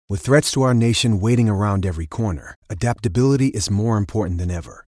With threats to our nation waiting around every corner, adaptability is more important than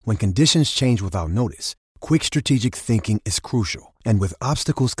ever. When conditions change without notice, quick strategic thinking is crucial. And with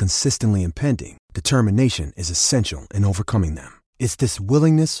obstacles consistently impending, determination is essential in overcoming them. It's this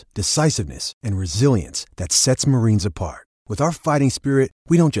willingness, decisiveness, and resilience that sets Marines apart. With our fighting spirit,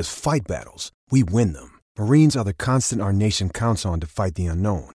 we don't just fight battles, we win them. Marines are the constant our nation counts on to fight the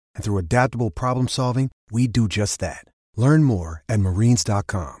unknown. And through adaptable problem solving, we do just that. Learn more at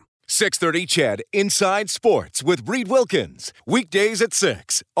marines.com. 630 CHED Inside Sports with Reed Wilkins. Weekdays at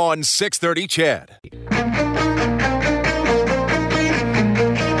 6 on 630 CHED.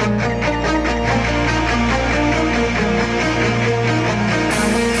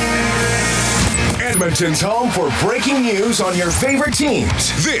 Edmonton's home for breaking news on your favorite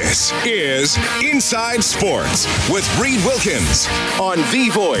teams. This is Inside Sports with Reed Wilkins on the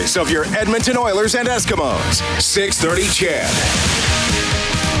voice of your Edmonton Oilers and Eskimos. 630 CHED.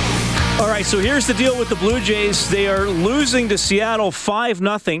 All right, so here's the deal with the Blue Jays. They are losing to Seattle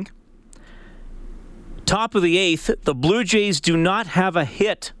 5-0. Top of the 8th. The Blue Jays do not have a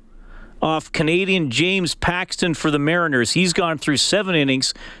hit off Canadian James Paxton for the Mariners. He's gone through 7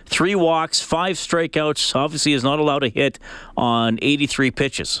 innings, 3 walks, 5 strikeouts. Obviously is not allowed a hit on 83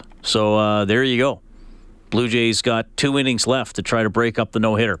 pitches. So there you go. Blue Jays got 2 innings left to try to break up the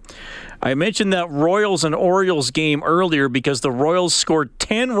no-hitter. I mentioned that Royals and Orioles game earlier because the Royals scored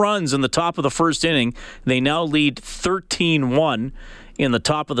 10 runs in the top of the first inning. They now lead 13-1 in the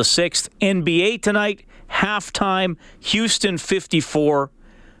top of the 6th. NBA tonight, halftime, Houston 54,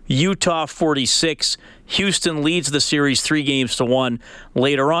 Utah 46. Houston leads the series 3-1.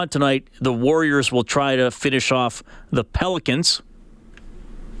 Later on tonight, the Warriors will try to finish off the Pelicans.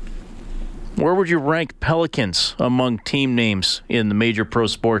 Where would you rank Pelicans among team names in the major pro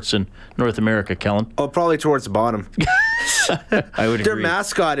sports in North America, Kellen? Oh, probably towards the bottom. I would agree. Their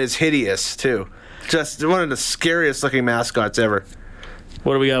mascot is hideous, too. Just one of the scariest looking mascots ever.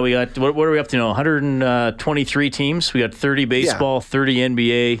 What do we got? What are we up to now? 123 teams. We got 30 baseball, 30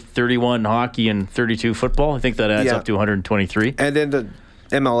 NBA, 31 hockey, and 32 football. I think that adds up to 123. And then the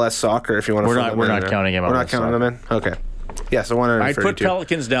MLS soccer, if you want to. We're not counting MLS. We're not counting them in. Okay. Yeah, so 132. I'd put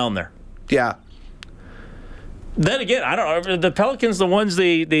Pelicans down there. Yeah. Then again, I don't know. The Pelicans, the ones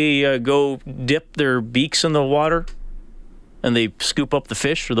they go dip their beaks in the water and they scoop up the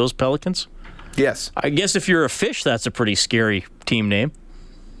fish. Are those Pelicans? Yes. I guess if you're a fish, that's a pretty scary team name.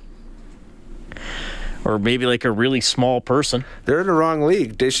 Or maybe like a really small person. They're in the wrong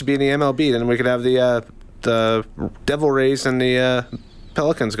league. They should be in the MLB. Then we could have the Devil Rays and the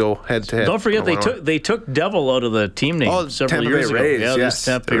Pelicans go head to head. Don't forget they took Devil out of the team name several years ago. Rays, yeah, yes.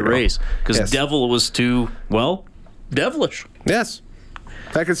 Tampa Bay Rays because Devil was too devilish. Yes,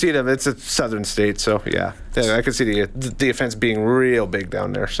 I can see them. It's a southern state, so yeah, I can see the offense being real big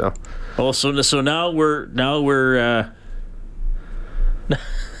down there. So, so now we're now we're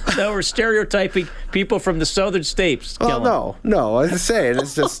stereotyping people from the southern states. Well, no. I was saying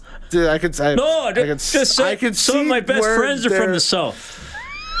it's just I could say some of my best friends are from the south.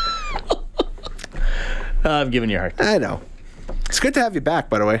 I'm giving you a hard time. I know. It's good to have you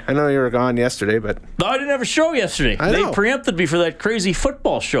back, by the way. I know you were gone yesterday, but no, I didn't have a show yesterday. They preempted me for that crazy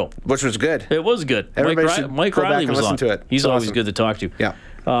football show, which was good. It was good. Mike Riley was on. To it. He's always good to talk to. Yeah.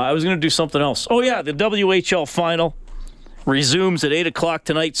 I was going to do something else. Oh yeah, the WHL final resumes at 8 o'clock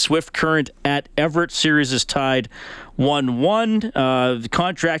tonight. Swift Current at Everett. Series is tied 1-1. The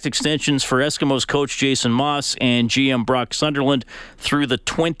contract extensions for Eskimos coach Jason Moss and GM Brock Sunderland through the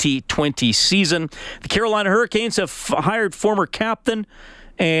 2020 season. The Carolina Hurricanes have hired former captain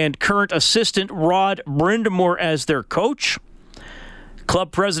and current assistant Rod Brindamore as their coach.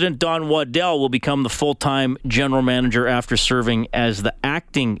 Club president Don Waddell will become the full-time general manager after serving as the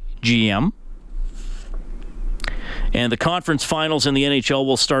acting GM. And the conference finals in the NHL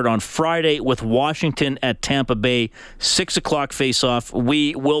will start on Friday with Washington at Tampa Bay, 6 o'clock face-off.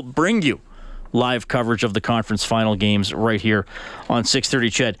 We will bring you live coverage of the conference final games right here on 630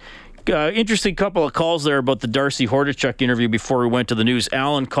 CHED. Interesting couple of calls there about the Darcy Hordichuk interview before we went to the news.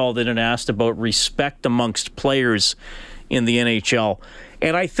 Alan called in and asked about respect amongst players in the NHL.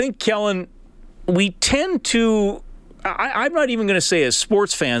 And I think, Kellen, we tend to, I'm not even going to say as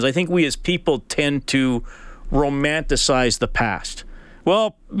sports fans, I think we as people tend to romanticize the past.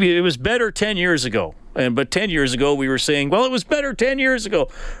 Well, it was better 10 years ago. But 10 years ago, we were saying, well, it was better 10 years ago.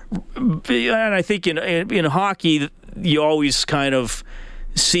 And I think in hockey, you always kind of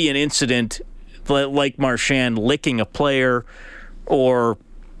see an incident like Marchand licking a player or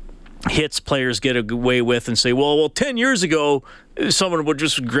hits players get away with and say, well, 10 years ago, someone would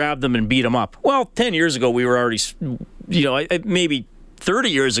just grab them and beat them up. Well, 10 years ago, we were already, maybe 30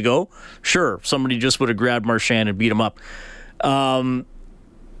 years ago, sure, somebody just would have grabbed Marchand and beat him up. I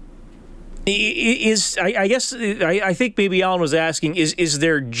think maybe Alan was asking, is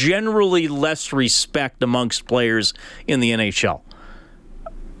there generally less respect amongst players in the NHL?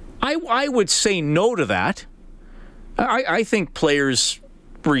 I would say no to that. I think players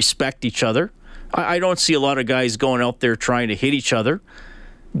respect each other. I don't see a lot of guys going out there trying to hit each other.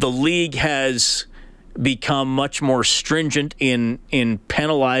 The league has become much more stringent in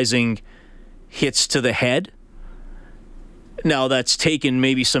penalizing hits to the head. Now, that's taken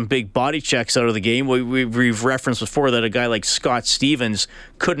maybe some big body checks out of the game. We've referenced before that a guy like Scott Stevens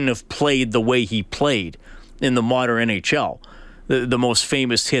couldn't have played the way he played in the modern NHL. The most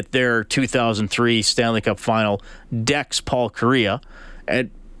famous hit there, 2003 Stanley Cup Final, Dex Paul Kariya. And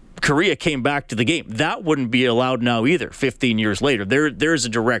Kariya came back to the game. That wouldn't be allowed now either, 15 years later. There's a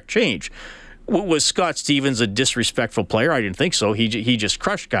direct change. Was Scott Stevens a disrespectful player? I didn't think so. He just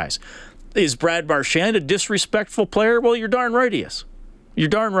crushed guys. Is Brad Marchand a disrespectful player? Well, you're darn right he is. You're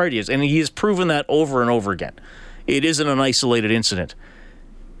darn right he is. And he has proven that over and over again. It isn't an isolated incident.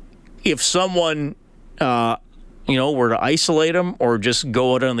 If someone, were to isolate him or just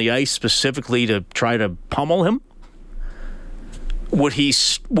go out on the ice specifically to try to pummel him, would he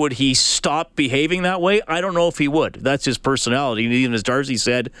stop behaving that way? I don't know if he would. That's his personality. And even as Darcy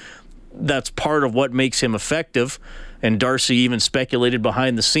said, that's part of what makes him effective. And Darcy even speculated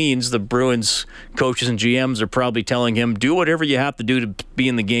behind the scenes, the Bruins coaches and GMs are probably telling him, do whatever you have to do to be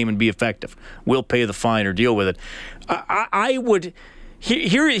in the game and be effective. We'll pay the fine or deal with it. I would...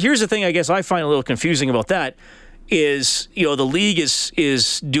 Here's the thing I guess I find a little confusing about that is, the league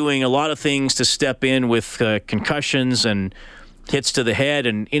is doing a lot of things to step in with concussions and hits to the head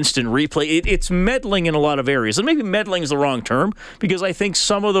and instant replay. It's meddling in a lot of areas. And maybe meddling is the wrong term because I think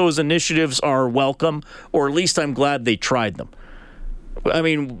some of those initiatives are welcome, or at least I'm glad they tried them. I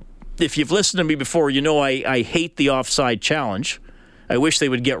mean, if you've listened to me before, I hate the offside challenge. I wish they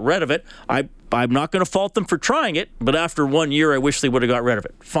would get rid of it. I'm not going to fault them for trying it, but after 1 year, I wish they would have got rid of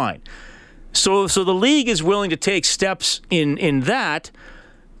it. Fine. So the league is willing to take steps in that,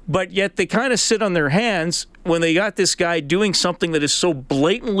 but yet they kind of sit on their hands when they got this guy doing something that is so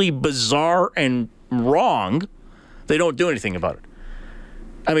blatantly bizarre and wrong. They don't do anything about it.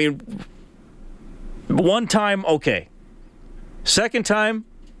 I mean, one time, okay. Second time,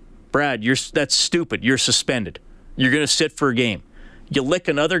 Brad, that's stupid. You're suspended. You're going to sit for a game. You lick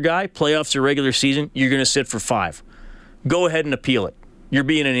another guy, playoffs or regular season, you're going to sit for 5. Go ahead and appeal it. You're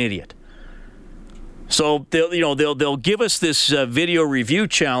being an idiot. So they'll give us this video review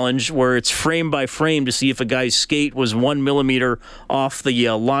challenge where it's frame by frame to see if a guy's skate was 1 millimeter off the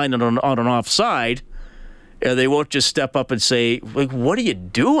line on an offside. They won't just step up and say, like, what are you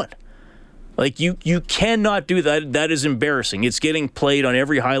doing? Like, you cannot do that. That is embarrassing. It's getting played on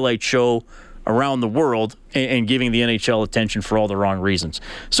every highlight show around the world and giving the NHL attention for all the wrong reasons.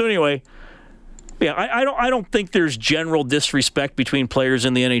 So anyway, yeah, I don't think there's general disrespect between players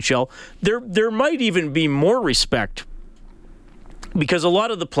in the NHL. There might even be more respect because a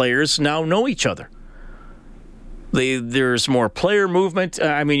lot of the players now know each other. There's more player movement.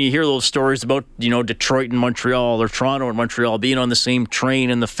 I mean, you hear those stories about, Detroit and Montreal or Toronto and Montreal being on the same train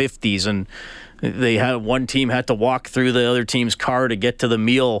in the 50s, and one team had to walk through the other team's car to get to the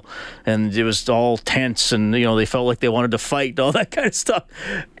meal, and it was all tense, and they felt like they wanted to fight, all that kind of stuff.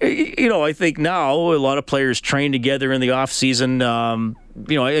 I think now a lot of players train together in the off season.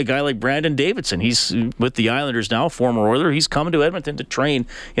 A guy like Brandon Davidson, he's with the Islanders now, former Oiler. He's coming to Edmonton to train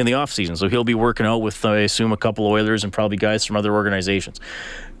in the off season, so he'll be working out with, I assume, a couple of Oilers and probably guys from other organizations.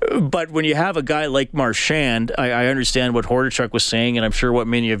 But when you have a guy like Marchand, I understand what Hordichuk was saying, and I'm sure what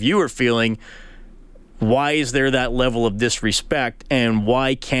many of you are feeling. Why is there that level of disrespect, and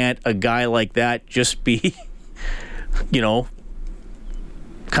why can't a guy like that just be,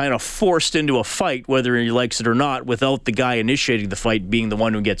 kind of forced into a fight, whether he likes it or not, without the guy initiating the fight being the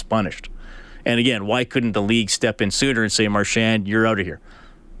one who gets punished? And again, why couldn't the league step in sooner and say, Marchand, you're out of here.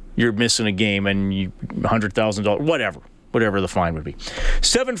 You're missing a game and $100,000, whatever the fine would be.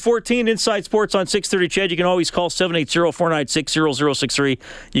 7:14 Inside Sports on 630 CHED. You can always call 780-496-0063.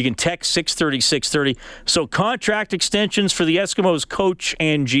 You can text 630-630. So contract extensions for the Eskimos coach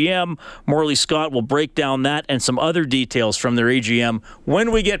and GM. Morley Scott will break down that and some other details from their AGM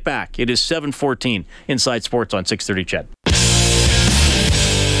when we get back. It is 7:14 Inside Sports on 630 CHED.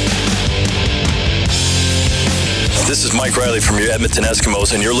 This is Mike Riley from your Edmonton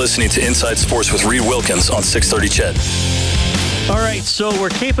Eskimos, and you're listening to Inside Sports with Reed Wilkins on 630 CHED. All right, so we're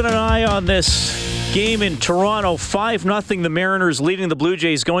keeping an eye on this game in Toronto. 5-0, the Mariners leading the Blue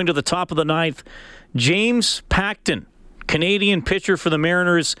Jays going to the top of the ninth. James Paxton Canadian pitcher for the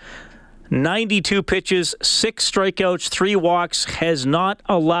Mariners, 92 pitches, 6 strikeouts, 3 walks, has not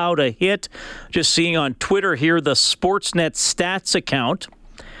allowed a hit. Just seeing on Twitter here, the Sportsnet stats account.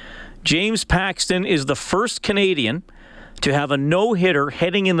 James Paxton is the first Canadian to have a no-hitter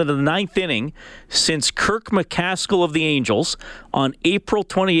heading into the 9th inning since Kirk McCaskill of the Angels on April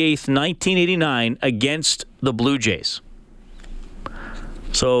 28th, 1989 against the Blue Jays.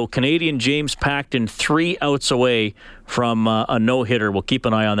 So Canadian James Paxton 3 outs away from a no-hitter. We'll keep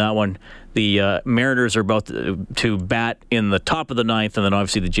an eye on that one. The Mariners are about to bat in the top of the 9th, and then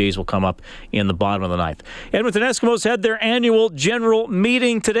obviously the Jays will come up in the bottom of the 9th. Edmonton Eskimos had their annual general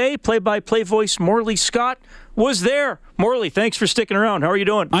meeting today. Play-by-play voice Morley Scott was there. Morley, thanks for sticking around. How are you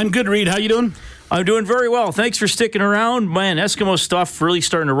doing? I'm good, Reed. How you doing? I'm doing very well. Thanks for sticking around. Man, Eskimo stuff really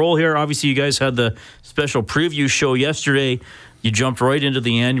starting to roll here. Obviously, you guys had the special preview show yesterday. You jumped right into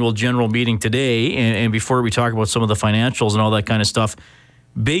the annual general meeting today. And before we talk about some of the financials and all that kind of stuff,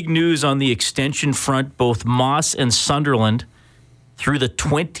 big news on the extension front, both Moss and Sunderland through the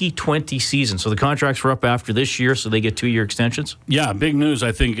 2020 season. So the contracts were up after this year, so they get 2-year extensions? Yeah, big news.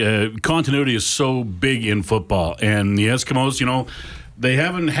 I think continuity is so big in football. And the Eskimos, they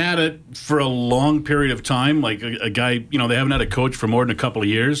haven't had it for a long period of time. Like a guy, they haven't had a coach for more than a couple of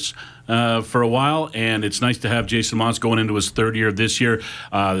years for a while, and it's nice to have Jason Moss going into his 3rd year this year.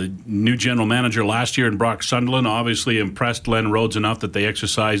 New general manager last year in Brock Sunderland obviously impressed Len Rhodes enough that they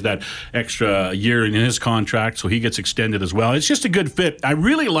exercised that extra year in his contract, so he gets extended as well. It's just a good fit. I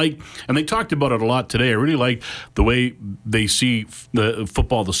really like, and they talked about it a lot today, I really like the way they see the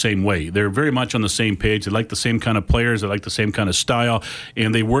football the same way. They're very much on the same page. They like the same kind of players. They like the same kind of style,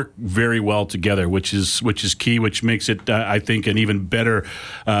 and they work very well together, which is key, which makes it, I think, an even better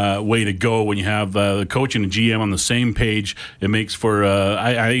way to go when you have the coach and the GM on the same page. It makes for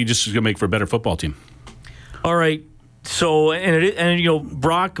I think just going to make for a better football team. All right. So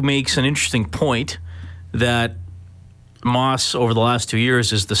Brock makes an interesting point that Moss over the last 2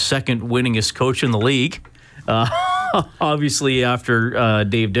 years is the 2nd winningest coach in the league. Obviously after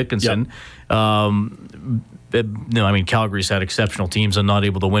Dave Dickinson. Yep. Calgary's had exceptional teams and not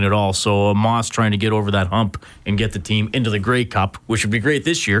able to win it all. So Moss trying to get over that hump and get the team into the Grey Cup, which would be great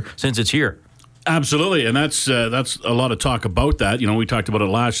this year since it's here. Absolutely, and that's a lot of talk about that. We talked about it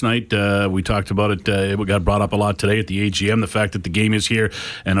last night. We talked about it. It got brought up a lot today at the AGM, the fact that the game is here,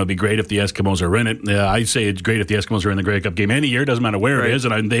 and it'll be great if the Eskimos are in it. I say it's great if the Eskimos are in the Grey Cup game any year. Doesn't matter where it is,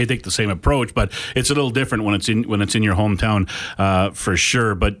 and they take the same approach. But it's a little different when it's in your hometown for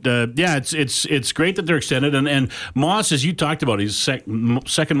sure. But it's great that they're extended. And Moss, as you talked about, he's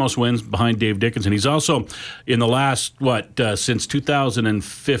second most wins behind Dave Dickinson. He's also in the last since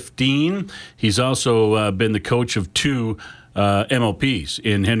 2015. He's also been the coach of 2 MLPs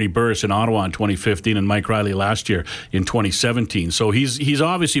in Henry Burris in Ottawa in 2015 and Mike Riley last year in 2017. So he's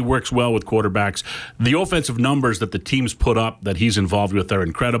obviously works well with quarterbacks. The offensive numbers that the teams put up that he's involved with are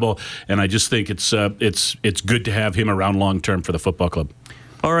incredible, and I just think it's good to have him around long term for the football club.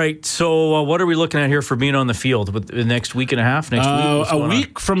 All right, so what are we looking at here for being on the field with the next week and a half? Next week, a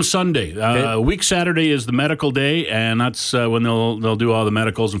week from Sunday. A week Saturday is the medical day, and that's when they'll do all the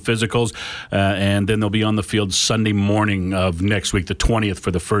medicals and physicals, and then they'll be on the field Sunday morning of next week, the 20th, for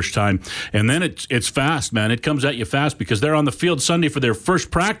the first time. And then it's fast, man. It comes at you fast because they're on the field Sunday for their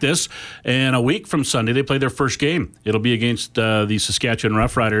first practice, and a week from Sunday they play their first game. It'll be against the Saskatchewan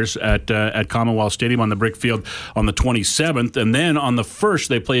Roughriders at Commonwealth Stadium on the brick field on the 27th, and then on the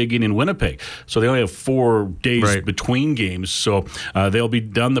 1st they play again in Winnipeg. So they only have 4 days between games. So they'll be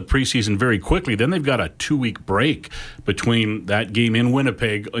done the preseason very quickly. Then they've got a 2-week break between that game in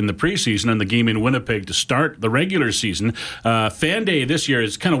Winnipeg in the preseason and the game in Winnipeg to start the regular season. Fan Day this year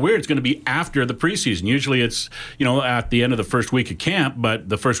is kind of weird. It's going to be after the preseason. Usually it's at the end of the first week of camp, but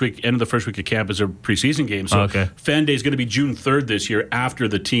the end of the first week of camp is a preseason game. So Fan Day is going to be June 3rd this year after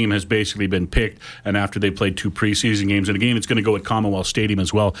the team has basically been picked and after they played 2 preseason games. And again, it's going to go at Commonwealth Stadium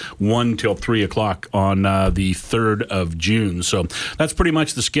as well, 1 till 3 o'clock on the 3rd of June. So that's pretty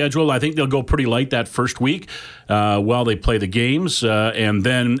much the schedule. I think they'll go pretty light that first week while they play the games. And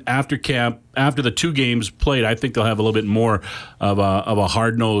then after camp, after the 2 games played, I think they'll have a little bit more of a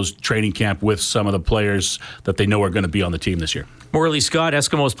hard-nosed training camp with some of the players that they know are going to be on the team this year. Morley Scott,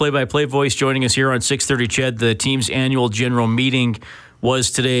 Eskimos play-by-play voice, joining us here on 6:30 CHED. The team's annual general meeting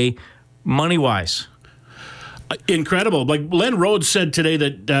was today. Money-wise, Incredible. Like Len Rhodes said today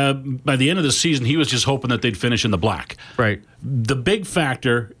that by the end of the season, he was just hoping that they'd finish in the black. Right. The big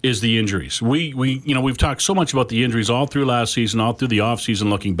factor is the injuries. We've talked so much about the injuries all through last season, all through the offseason,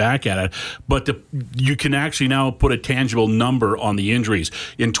 looking back at it, but you can actually now put a tangible number on the injuries.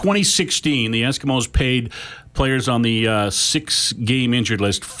 In 2016, the Eskimos paid players on the 6-game injured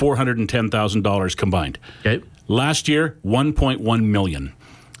list $410,000 combined. Okay. Last year, $1.1 million.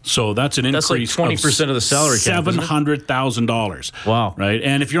 So that's an increase. That's like 20% of the salary cap. $700,000. Wow. Right?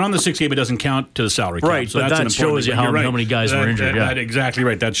 And if you're on the 6 game, it doesn't count to the salary cap. Right, so but that's that shows you how many guys were injured. That's exactly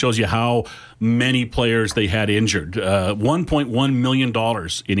right. That shows you how many players they had injured. $1.1 million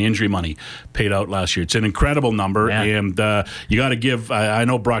in injury money paid out last year. It's an incredible number. Yeah. And you got to give, I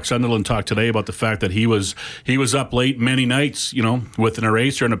know Brock Sunderland talked today about the fact that he was up late many nights, with an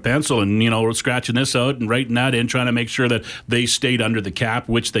eraser and a pencil and, scratching this out and writing that in, trying to make sure that they stayed under the cap,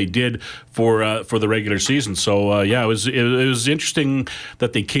 which they did for the regular season. So, it was interesting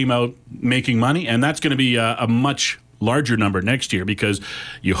that they came out making money, and that's going to be a much larger number next year because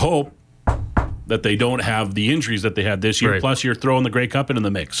you hope that they don't have the injuries that they had this year. Right. Plus, you're throwing the Grey Cup into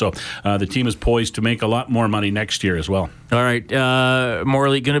the mix. So the team is poised to make a lot more money next year as well. All right,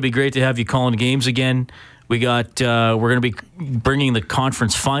 Morley, going to be great to have you calling games again. We're going to be bringing the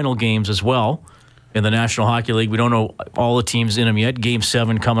conference final games as well in the National Hockey League. We don't know all the teams in them yet. Game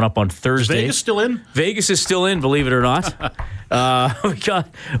 7 coming up on Thursday. Is Vegas still in? Vegas is still in, believe it or not. We got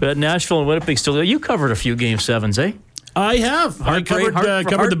Nashville and Winnipeg still in. You covered a few Game 7s, eh? I have. I covered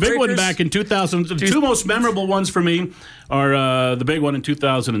the big one back in 2000. The two most memorable ones for me are the big one in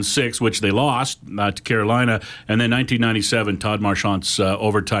 2006, which they lost to Carolina, and then 1997, Todd Marchand's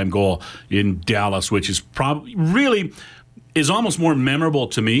overtime goal in Dallas, which is probably really is almost more memorable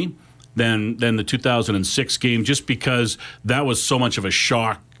to me than the 2006 game, just because that was so much of a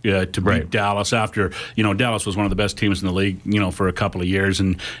shock to beat Dallas after, Dallas was one of the best teams in the league, for a couple of years,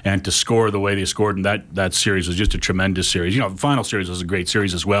 and to score the way they scored in that series was just a tremendous series. The final series was a great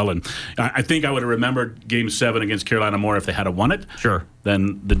series as well, and I think I would have remembered Game 7 against Carolina more if they had won it. Sure.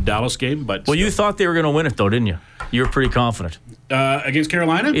 Than the Dallas game. But you thought they were going to win it, though, didn't you? You were pretty confident. Against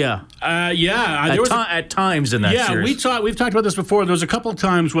Carolina? Yeah. At times in that series. Yeah, we've talked about this before. There was a couple of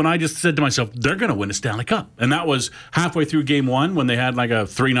times when I just said to myself, they're going to win a Stanley Cup. And that was halfway through Game 1 when they had like a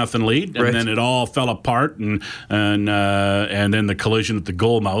 3-0 lead. And then it all fell apart. And then the collision at the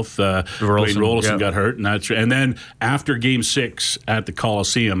goal mouth. Wayne Rolison got hurt. And then after Game 6 at the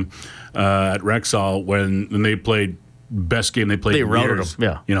Coliseum at Rexall, when they played best game they played. They in routed years.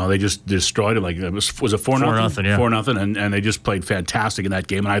 them. Yeah, they just destroyed it. Like it was 4-0? 4-0, yeah. 4-0, and they just played fantastic in that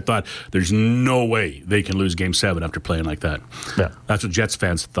game. And I thought there's no way they can lose Game 7 after playing like that. Yeah, that's what Jets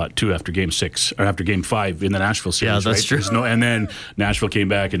fans thought too after Game 6 or after Game 5 in the Nashville series. Yeah, that's true. And then Nashville came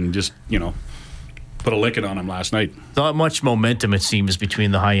back and just put a licking on them last night. Not much momentum, it seems,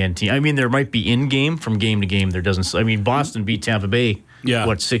 between the high-end team. I mean, there might be in-game from game to game. There doesn't. I mean, Boston beat Tampa Bay. Yeah.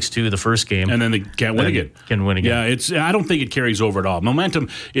 6-2 the first game. And then they can't win again. Can win again. Yeah, I don't think it carries over at all. Momentum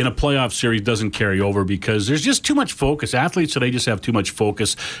in a playoff series doesn't carry over because there's just too much focus. Athletes today just have too much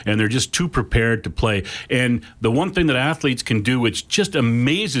focus, and they're just too prepared to play. And the one thing that athletes can do, which just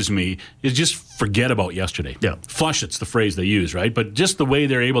amazes me, is just forget about yesterday. Yeah. Flush, it's the phrase they use, right? But just the way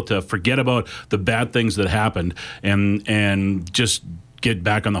they're able to forget about the bad things that happened and just get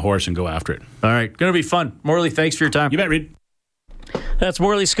back on the horse and go after it. All right. Going to be fun. Morley, thanks for your time. You bet, Reed. That's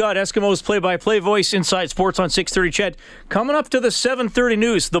Morley Scott, Eskimos play-by-play voice, Inside Sports on 630 CHED. Coming up to the 7:30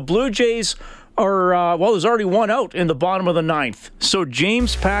 news, the Blue Jays are, there's already one out in the bottom of the 9th. So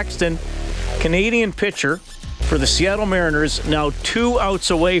James Paxton, Canadian pitcher for the Seattle Mariners, now 2 outs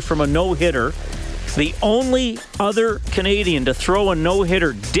away from a no-hitter. The only other Canadian to throw a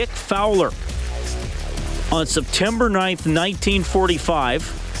no-hitter, Dick Fowler, on September 9th,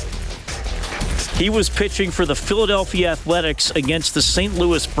 1945. He was pitching for the Philadelphia Athletics against the St.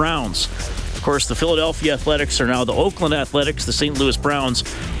 Louis Browns. Of course, the Philadelphia Athletics are now the Oakland Athletics. The St. Louis Browns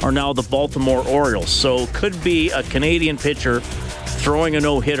are now the Baltimore Orioles. So could be a Canadian pitcher throwing a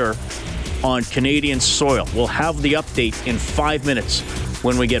no-hitter on Canadian soil. We'll have the update in 5 minutes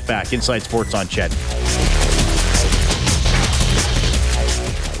when we get back. Inside Sports on CHED.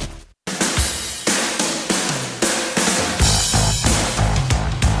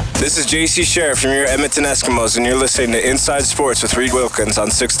 This is JC Sheriff from your Edmonton Eskimos, and you're listening to Inside Sports with Reed Wilkins on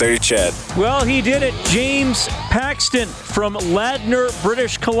 630 CHED. Well, he did it. James Paxton from Ladner,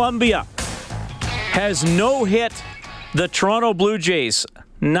 British Columbia, has no-hit the Toronto Blue Jays.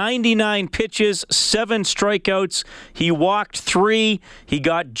 99 pitches, 7 strikeouts. He walked 3. He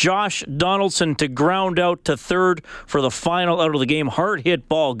got Josh Donaldson to ground out to third for the final out of the game. Hard hit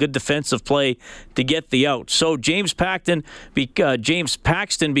ball, good defensive play to get the out. So James Paxton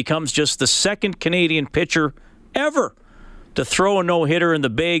becomes just the second Canadian pitcher ever to throw a no-hitter in the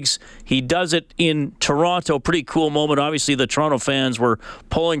bigs. He does it in Toronto. Pretty cool moment. Obviously, the Toronto fans were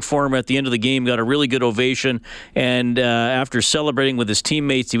pulling for him at the end of the game, got a really good ovation, and after celebrating with his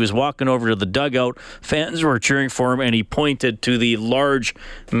teammates, he was walking over to the dugout. Fans were cheering for him, and he pointed to the large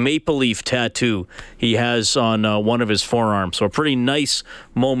maple leaf tattoo he has on one of his forearms. So a pretty nice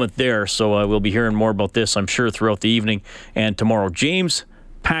moment there. So we'll be hearing more about this, I'm sure, throughout the evening and tomorrow. James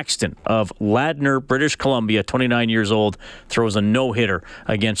Paxton of Ladner, British Columbia, 29 years old, throws a no-hitter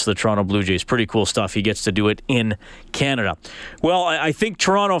against the Toronto Blue Jays. Pretty cool stuff. He gets to do it in Canada. Well, I think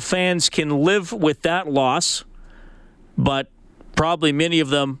Toronto fans can live with that loss, but probably many of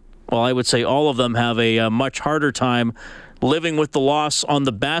them, well, I would say all of them, have a much harder time living with the loss on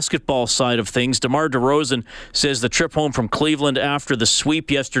the basketball side of things. DeMar DeRozan says the trip home from Cleveland after the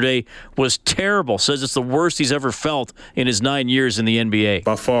sweep yesterday was terrible. Says it's the worst he's ever felt in his 9 years in the NBA.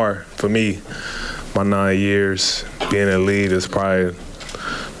 By far, for me, my 9 years being in the league is probably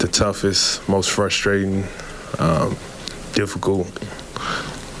the toughest, most frustrating, difficult,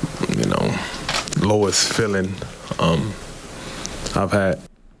 lowest feeling I've had.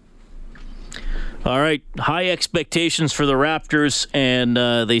 All right, high expectations for the Raptors, and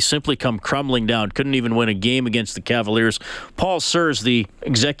they simply come crumbling down. Couldn't even win a game against the Cavaliers. Paul Surs, the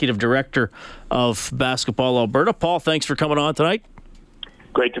executive director of Basketball Alberta. Paul, thanks for coming on tonight.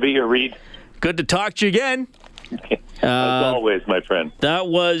 Great to be here, Reed. Good to talk to you again. As always, my friend. That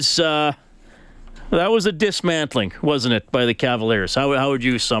was a dismantling, wasn't it, by the Cavaliers? How would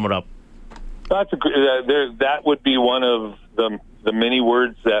you sum it up? That would be one of the many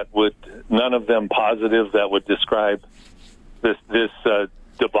words that would, none of them positive, that would describe this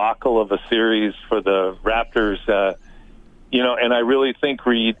debacle of a series for the Raptors. And I really think,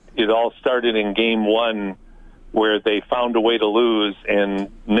 Reed, it all started in Game 1 where they found a way to lose and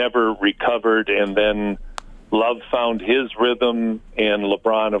never recovered, and then Love found his rhythm, and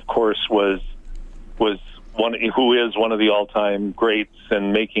LeBron, of course, was one who is one of the all-time greats,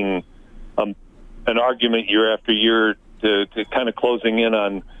 and making an argument year after year to kind of closing in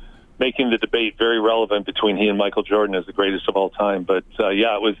on making the debate very relevant between he and Michael Jordan as the greatest of all time. But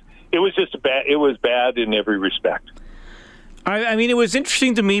it was just bad. It was bad in every respect. I mean, it was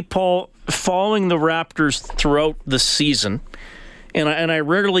interesting to me, Paul, following the Raptors throughout the season. And I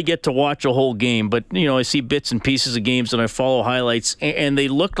rarely get to watch a whole game, but I see bits and pieces of games and I follow highlights, and they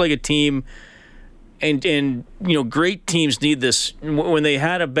looked like a team. And great teams need this. When they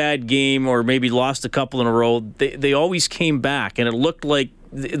had a bad game or maybe lost a couple in a row, they always came back, and it looked like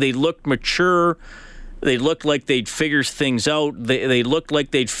they looked mature. They looked like they'd figured things out. They looked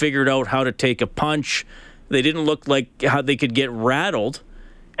like they'd figured out how to take a punch. They didn't look like how they could get rattled.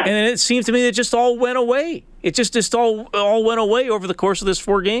 And then it seemed to me that it just all went away. It just all went away over the course of this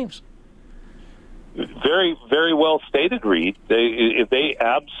 4 games. Very, very well stated, Reed. They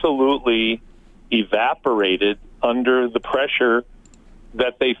absolutely evaporated under the pressure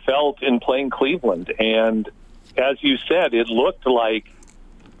that they felt in playing Cleveland. And as you said, it looked like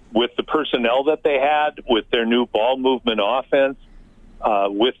with the personnel that they had, with their new ball movement offense,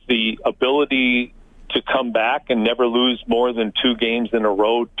 with the ability to come back and never lose more than 2 games in a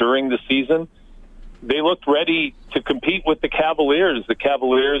row during the season, they looked ready to compete with the Cavaliers. The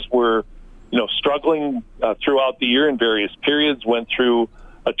Cavaliers were, struggling throughout the year in various periods, went through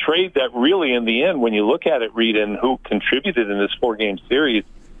a trade that really, in the end, when you look at it, Reed, and who contributed in this 4-game series,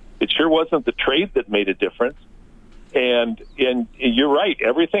 it sure wasn't the trade that made a difference. And you're right,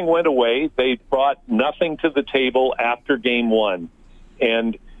 everything went away. They brought nothing to the table after Game 1.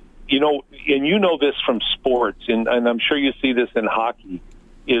 And, this from sports, and I'm sure you see this in hockey,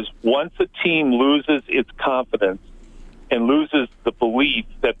 is once a team loses its confidence and loses the belief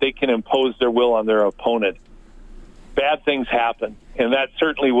that they can impose their will on their opponent, bad things happen. And that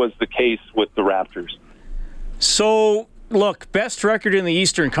certainly was the case with the Raptors. So, look, best record in the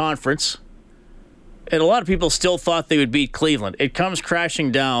Eastern Conference, and a lot of people still thought they would beat Cleveland. It comes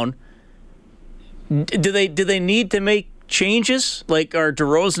crashing down. Do they need to make changes? Like, are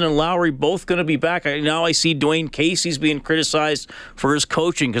DeRozan and Lowry both going to be back? Now I see Dwayne Casey's being criticized for his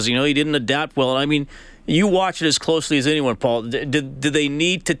coaching because, he didn't adapt well. I mean, you watch it as closely as anyone, Paul. Do they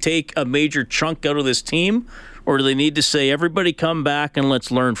need to take a major chunk out of this team? Or do they need to say, everybody come back and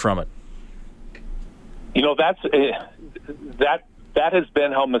let's learn from it? That that has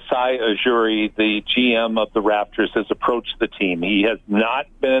been how Masai Ujiri, the GM of the Raptors, has approached the team. He has not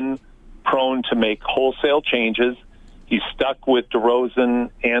been prone to make wholesale changes. He's stuck with DeRozan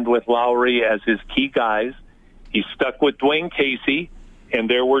and with Lowry as his key guys. He's stuck with Dwayne Casey, and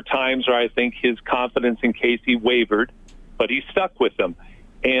there were times where I think his confidence in Casey wavered, but he stuck with them.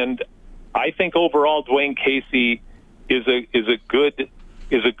 And I think overall Dwayne Casey is a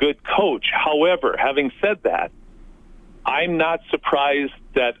good coach. However, having said that, I'm not surprised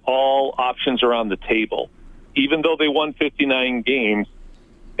that all options are on the table. Even though they won 59 games,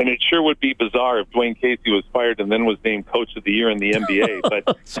 and it sure would be bizarre if Dwayne Casey was fired and then was named Coach of the Year in the NBA. But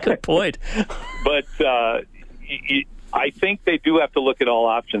that's a good point. But I think they do have to look at all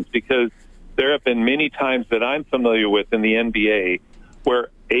options, because there have been many times that I'm familiar with in the NBA where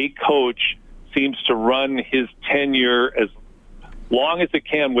a coach seems to run his tenure as long as it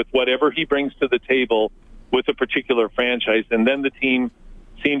can with whatever he brings to the table with a particular franchise, and then the team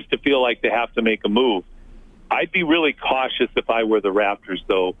seems to feel like they have to make a move. I'd be really cautious if I were the Raptors,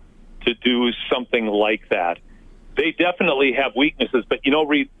 though, to do something like that. They definitely have weaknesses, but,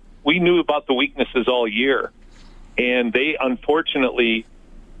 Reed, we knew about the weaknesses all year, and they unfortunately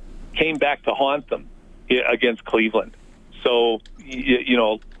came back to haunt them against Cleveland. So,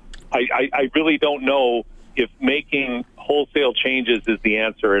 I really don't know if making wholesale changes is the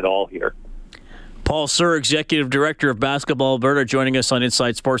answer at all here. Paul Sir, Executive Director of Basketball Alberta, joining us on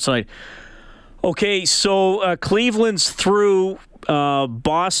Inside Sports tonight. Okay, so Cleveland's through.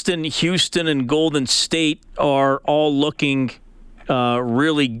 Boston, Houston, and Golden State are all looking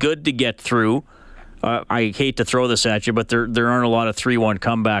really good to get through. I hate to throw this at you, but there aren't a lot of 3-1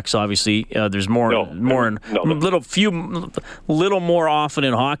 comebacks. Obviously, there's little more often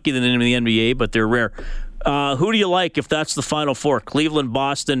in hockey than in the NBA, but they're rare. Who do you like if that's the Final Four? Cleveland,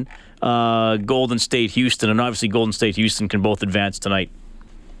 Boston, Golden State, Houston, and obviously Golden State, Houston can both advance tonight.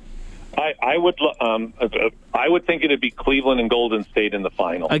 I would think it'd be Cleveland and Golden State in the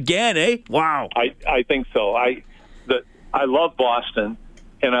final. Again, eh? Wow. I think so. I love Boston,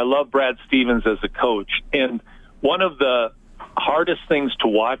 and I love Brad Stevens as a coach. And one of the hardest things to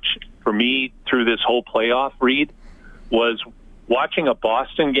watch for me through this whole playoff, Reed, was watching a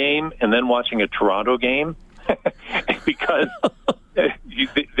Boston game and then watching a Toronto game. Because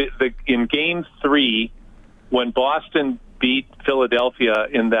in Game 3, when Boston beat Philadelphia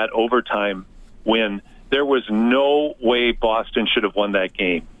in that overtime win, there was no way Boston should have won that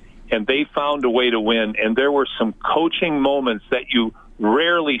game. And they found a way to win. And there were some coaching moments that you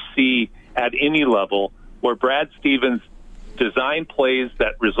rarely see at any level, where Brad Stevens designed plays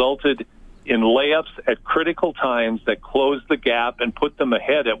that resulted in layups at critical times that closed the gap and put them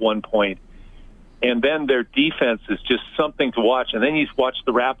ahead at one point. And then their defense is just something to watch. And then you watch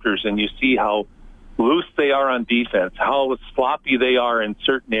the Raptors and you see how loose they are on defense, how sloppy they are in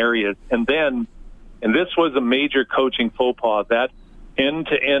certain areas. And this was a major coaching faux pas, that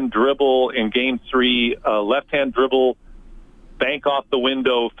end-to-end dribble in Game 3, left-hand dribble, bank off the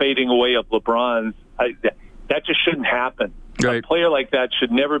window, fading away of LeBron's. That just shouldn't happen. Right. A player like that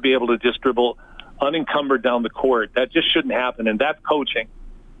should never be able to just dribble unencumbered down the court. That just shouldn't happen, and that's coaching.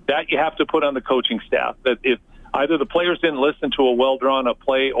 That you have to put on the coaching staff. That if either the players didn't listen to a well-drawn-up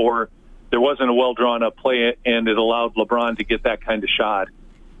play, or there wasn't a well-drawn-up play and it allowed LeBron to get that kind of shot.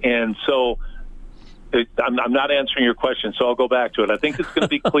 And so I'm not answering your question, so I'll go back to it. I think it's going to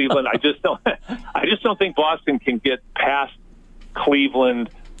be Cleveland. I just don't think Boston can get past Cleveland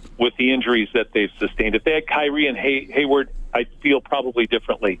with the injuries that they've sustained. If they had Kyrie and Hayward, I'd feel probably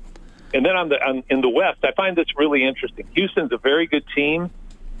differently. And then in the West, I find this really interesting. Houston's a very good team.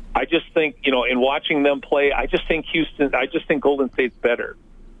 I just think, in watching them play, I just think Golden State's better.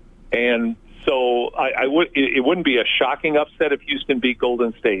 And so it wouldn't be a shocking upset if Houston beat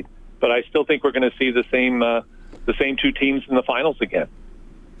Golden State, but I still think we're going to see the same two teams in the finals again.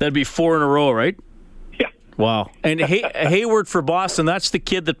 That'd be 4 in a row, right? Yeah. Wow. And Hayward for Boston, that's the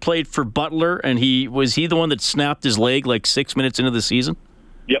kid that played for Butler, and was he the one that snapped his leg like 6 minutes into the season?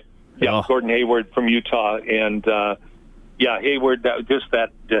 Yep. Yeah, oh. Gordon Hayward from Utah, and Hayward,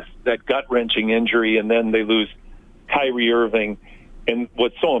 that gut-wrenching injury, and then they lose Kyrie Irving. And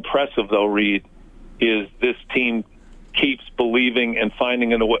what's so impressive, though, Reed, is this team keeps believing and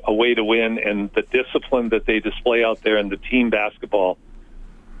finding a way to win, and the discipline that they display out there and the team basketball,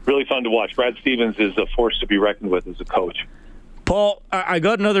 really fun to watch. Brad Stevens is a force to be reckoned with as a coach. Paul, I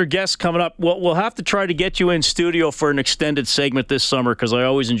got another guest coming up. We'll have to try to get you in studio for an extended segment this summer, because I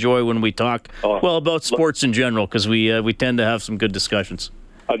always enjoy when we talk about sports in general, because we tend to have some good discussions.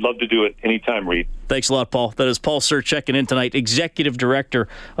 I'd love to do it anytime, Reed. Thanks a lot, Paul. That is Paul Sir checking in tonight, Executive Director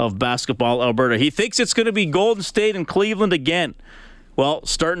of Basketball Alberta. He thinks it's going to be Golden State and Cleveland again. Well,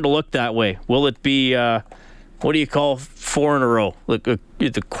 starting to look that way. Will it be, what do you call 4 in a row? Like the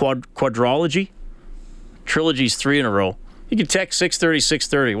quadrology? Trilogy's 3 in a row. You can text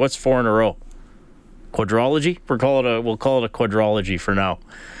 630-630. What's 4 in a row? Quadrology? We'll call it a quadrology for now.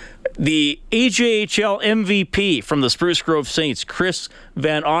 The AJHL MVP from the Spruce Grove Saints, Chris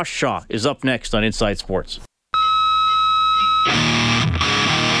Van Oshaw, is up next on Inside Sports.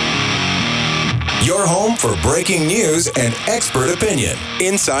 Your home for breaking news and expert opinion.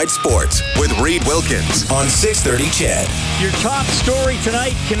 Inside Sports with Reed Wilkins on 630 CHED. Your top story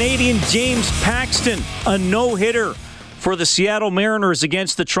tonight, Canadian James Paxton, a no-hitter for the Seattle Mariners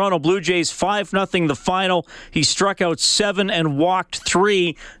against the Toronto Blue Jays, 5-0 the final. He struck out 7 and walked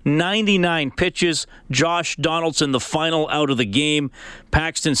 3, 99 pitches. Josh Donaldson, the final out of the game.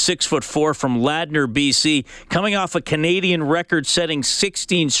 Paxton, 6'4", from Ladner, BC, coming off a Canadian record-setting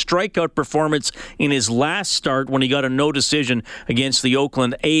 16 strikeout performance in his last start when he got a no decision against the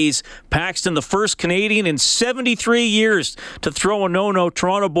Oakland A's. Paxton, the first Canadian in 73 years to throw a no-no.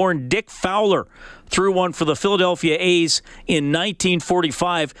 Toronto-born Dick Fowler threw one for the Philadelphia A's in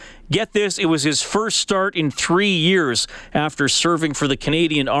 1945. Get this, it was his first start in 3 years after serving for the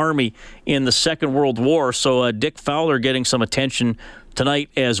Canadian Army in the Second World War. So Dick Fowler getting some attention tonight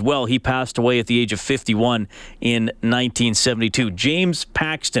as well. He passed away at the age of 51 in 1972. James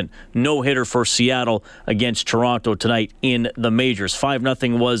Paxton, no-hitter for Seattle against Toronto tonight in the majors.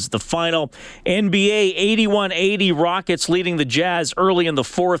 5-0 was the final. NBA 81-80, Rockets leading the Jazz early in the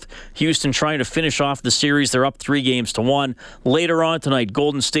fourth. Houston trying to finish off the series. They're up 3-1. Later on tonight,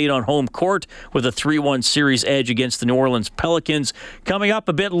 Golden State on home court with a 3-1 series edge against the New Orleans Pelicans. Coming up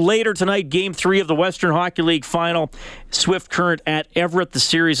a bit later tonight, Game 3 of the Western Hockey League final. Swift Current at Everett. The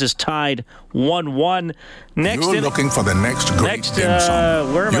series is tied 1-1. Next, you're looking for the next great dim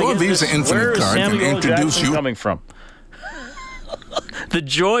sum. Your Visa Infinite card can introduce you. Coming from the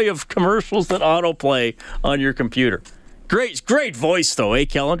joy of commercials that autoplay on your computer. Great voice though,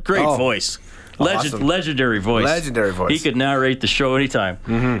 Kellen? Great voice. Awesome. Legendary voice. Legendary voice. He could narrate the show anytime.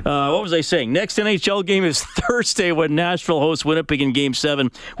 Mm-hmm. What was I saying? Next NHL game is Thursday when Nashville hosts Winnipeg in Game 7.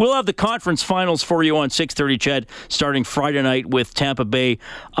 We'll have the conference finals for you on 630 CHED starting Friday night with Tampa Bay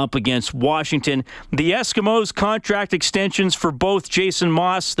up against Washington. The Eskimos contract extensions for both Jason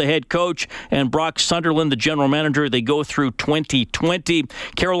Moss, the head coach, and Brock Sunderland, the general manager. They go through 2020.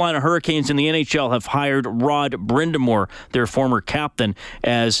 Carolina Hurricanes in the NHL have hired Rod Brindamore, their former captain,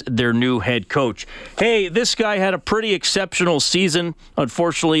 as their new head coach. Hey, this guy had a pretty exceptional season.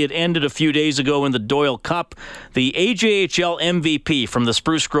 Unfortunately, it ended a few days ago in the Doyle Cup. The AJHL MVP from the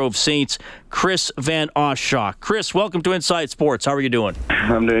Spruce Grove Saints, Chris Van Oshaw. Chris, welcome to Inside Sports. How are you doing?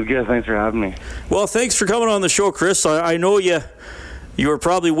 I'm doing good. Thanks for having me. Well, thanks for coming on the show, Chris. I know you were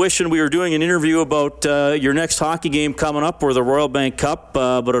probably wishing we were doing an interview about your next hockey game coming up, or the Royal Bank Cup,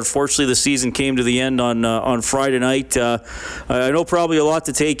 but unfortunately the season came to the end on Friday night. I know probably a lot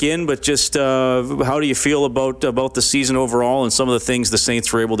to take in, but just how do you feel about the season overall and some of the things the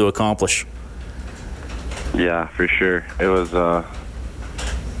Saints were able to accomplish? Yeah, for sure. It was an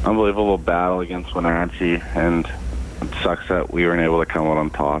unbelievable battle against Wenatchee, and it sucks that we weren't able to come out on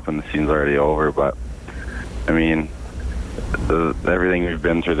top and the season's already over, but I mean, everything we've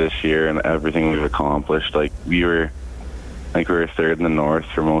been through this year and everything we've accomplished, we were third in the North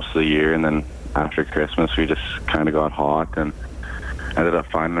for most of the year, and then after Christmas we just kind of got hot and ended up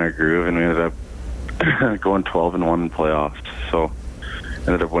finding our groove, and we ended up going 12-1 in playoffs. So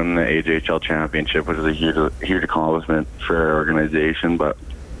ended up winning the AJHL championship, which is a huge accomplishment for our organization. But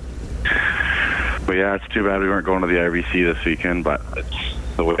yeah, it's too bad we weren't going to the RBC this weekend, but it's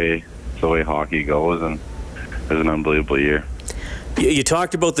the way hockey goes, and it was an unbelievable year. You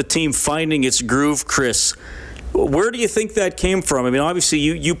talked about the team finding its groove, Chris. Where do you think that came from? I mean, obviously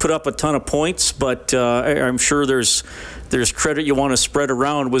you put up a ton of points, but I'm sure there's credit you want to spread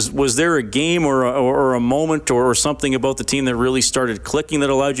around. Was there a game or a moment or something about the team that really started clicking that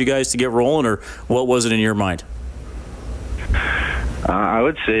allowed you guys to get rolling, or what was it in your mind? I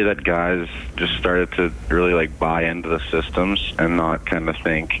would say that guys just started to really buy into the systems and not kind of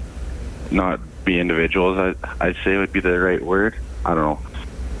not be individuals. I'd say would be the right word. I don't know,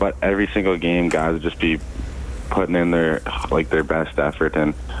 but every single game, guys would just be putting in their best effort.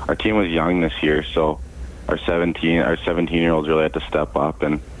 And our team was young this year, so our 17-year-olds really had to step up,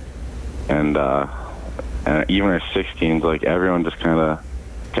 and even our 16s, everyone just kind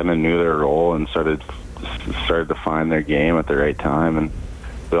of knew their role and started to find their game at the right time, and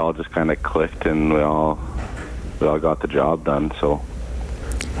we all just kind of clicked, and we all got the job done. So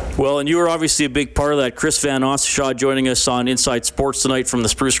Well, and you were obviously a big part of that. Chris Van Ossishaw joining us on Inside Sports tonight from the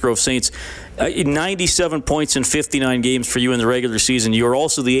Spruce Grove Saints. 97 points in 59 games for you in the regular season. You were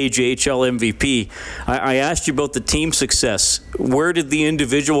also the AJHL MVP. I asked you about the team success. Where did the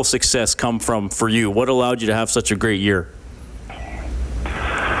individual success come from for you? What allowed you to have such a great year?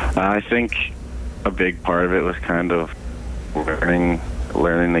 I think a big part of it was kind of learning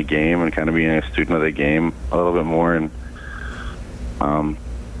the game and kind of being a student of the game a little bit more. And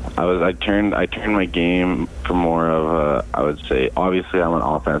I turned my game from more of a, I would say, obviously I'm an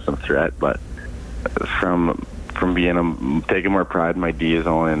offensive threat, but from taking more pride in my D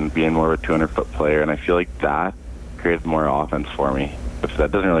zone and being more of a 200-foot player, and I feel like that created more offense for me. If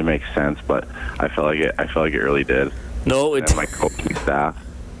that doesn't really make sense, but I felt like it really did. No, and my coaching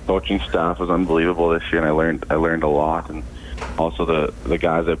staff was unbelievable this year, and I learned a lot. And also the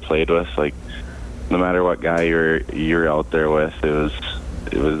guys I played with, like, no matter what guy you're out there with, it was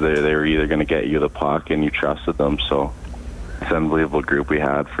they were either going to get you the puck, and you trusted them. So it's an unbelievable group we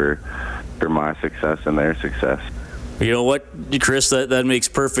had for my success and their success. You know what, Chris, that makes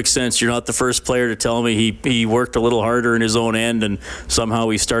perfect sense. You're not the first player to tell me he worked a little harder in his own end, and somehow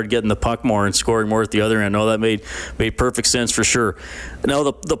he started getting the puck more and scoring more at the other end. No, that made perfect sense for sure. Now,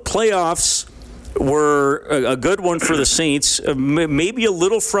 the playoffs were a good one for the Saints. Maybe a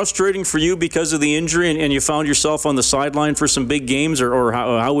little frustrating for you because of the injury, and you found yourself on the sideline for some big games, or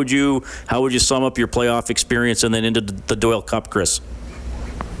how would you sum up your playoff experience and then into the Doyle Cup, Chris?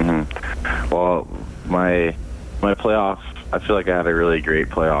 Well, my playoff, I feel like I had a really great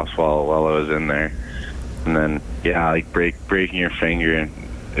playoffs while I was in there, and then like breaking your finger, and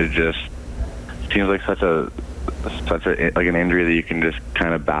it just seems like such a like an injury that you can just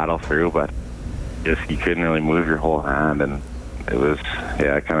kind of battle through, but you couldn't really move your whole hand, and it was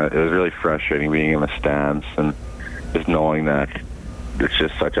really frustrating being in the stands and just knowing that it's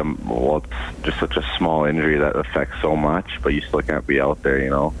just such a small injury that affects so much, but you still can't be out there, you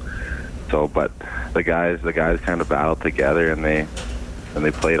know. So, but the guys kind of battled together, and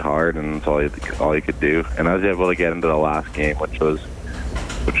they played hard, and that's all you could do. And I was able to get into the last game, which was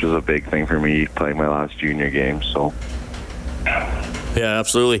a big thing for me, playing my last junior game. So. Yeah,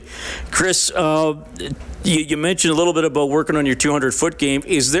 absolutely. Chris, you mentioned a little bit about working on your 200-foot game.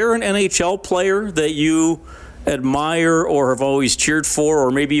 Is there an NHL player that you admire or have always cheered for,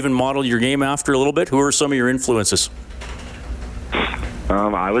 or maybe even modeled your game after a little bit? Who are some of your influences?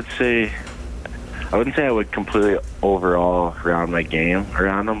 I wouldn't say I would completely overall round my game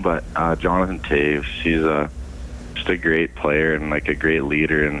around him, but Jonathan Toews, he's just a great player and like a great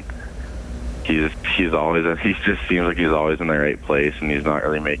leader, and he just seems like he's always in the right place, and he's not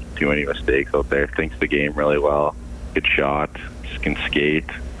really making too many mistakes out there. Thinks the game really well, good shot, just can skate,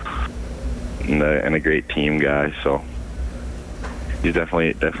 and a great team guy. So he's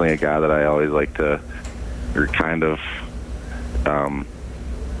definitely a guy that I always like to kind of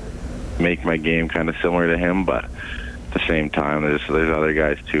make my game kind of similar to him, but at the same time there's other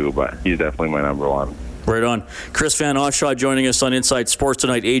guys too, but he's definitely my number one. Right on. Chris Van Ossishaw joining us on Inside Sports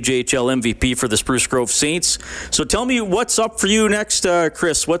tonight, AJHL MVP for the Spruce Grove Saints. So tell me what's up for you next,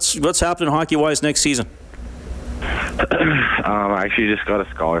 Chris. What's happening hockey-wise next season? I actually just got a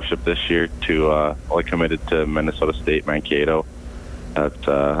scholarship this year to I committed to Minnesota State Mankato. That's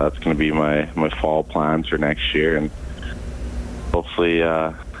going to be my fall plans for next year, and hopefully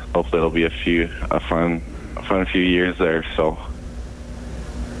it'll be a fun few years there. So.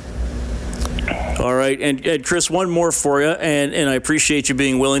 All right, and Chris, one more for you, and I appreciate you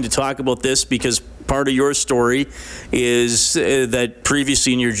being willing to talk about this, because part of your story is that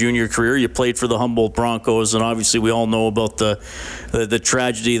previously in your junior career you played for the Humboldt Broncos, and obviously we all know about the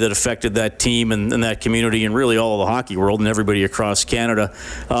tragedy that affected that team and that community and really all of the hockey world and everybody across Canada.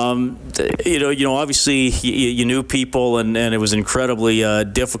 Obviously you knew people, and it was incredibly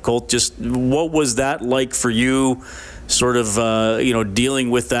difficult. Just what was that like for you? Sort of, dealing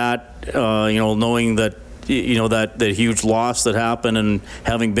with that, knowing that, that huge loss that happened and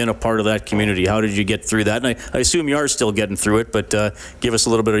having been a part of that community. How did you get through that? And I assume you are still getting through it, but give us a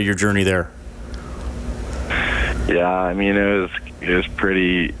little bit of your journey there. Yeah, I mean, it was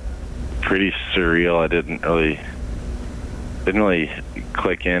pretty surreal. I didn't really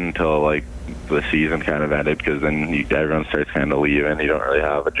click in until like the season kind of ended, because then everyone starts kind of leaving. You don't really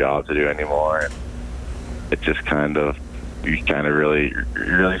have a job to do anymore, and it just you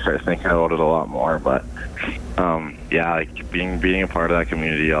really start thinking about it a lot more. But like being a part of that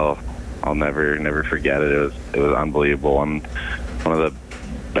community, I'll never forget it. It was unbelievable, and one of the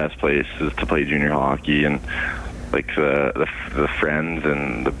best places to play junior hockey, and like the friends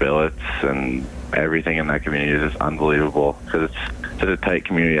and the billets and everything in that community is just unbelievable, because it's a tight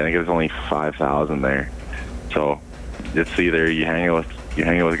community. I think there's only 5,000 there. So it's either you hang out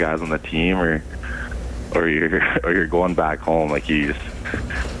with guys on the team or you're going back home. Like it's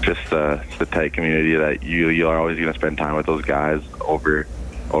a tight community that you're always going to spend time with those guys over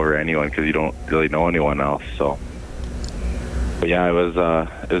anyone because you don't really know anyone else. So, but yeah, it was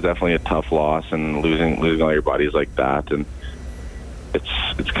definitely a tough loss, and losing all your buddies like that, and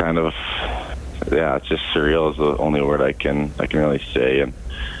it's kind of, yeah, it's just surreal is the only word I can really say.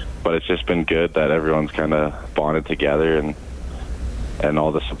 But it's just been good that everyone's kind of bonded together, and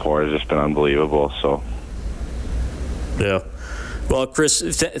all the support has just been unbelievable. So yeah. Well, Chris,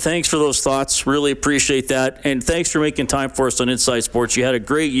 thanks for those thoughts. Really appreciate that. And thanks for making time for us on Inside Sports. You had a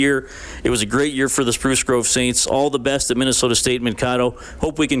great year. It was a great year for the Spruce Grove Saints. All the best at Minnesota State Mankato.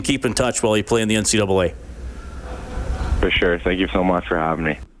 Hope we can keep in touch while you play in the NCAA. For sure. Thank you so much for having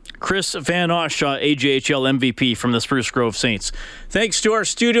me. Chris Van Oshaw, AJHL MVP from the Spruce Grove Saints. Thanks to our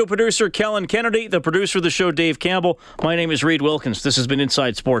studio producer, Kellen Kennedy, the producer of the show, Dave Campbell. My name is Reed Wilkins. This has been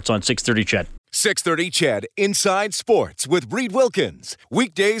Inside Sports on 630 CHED. 630 CHED Inside Sports with Reed Wilkins.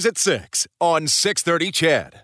 Weekdays at 6 on 630 CHED.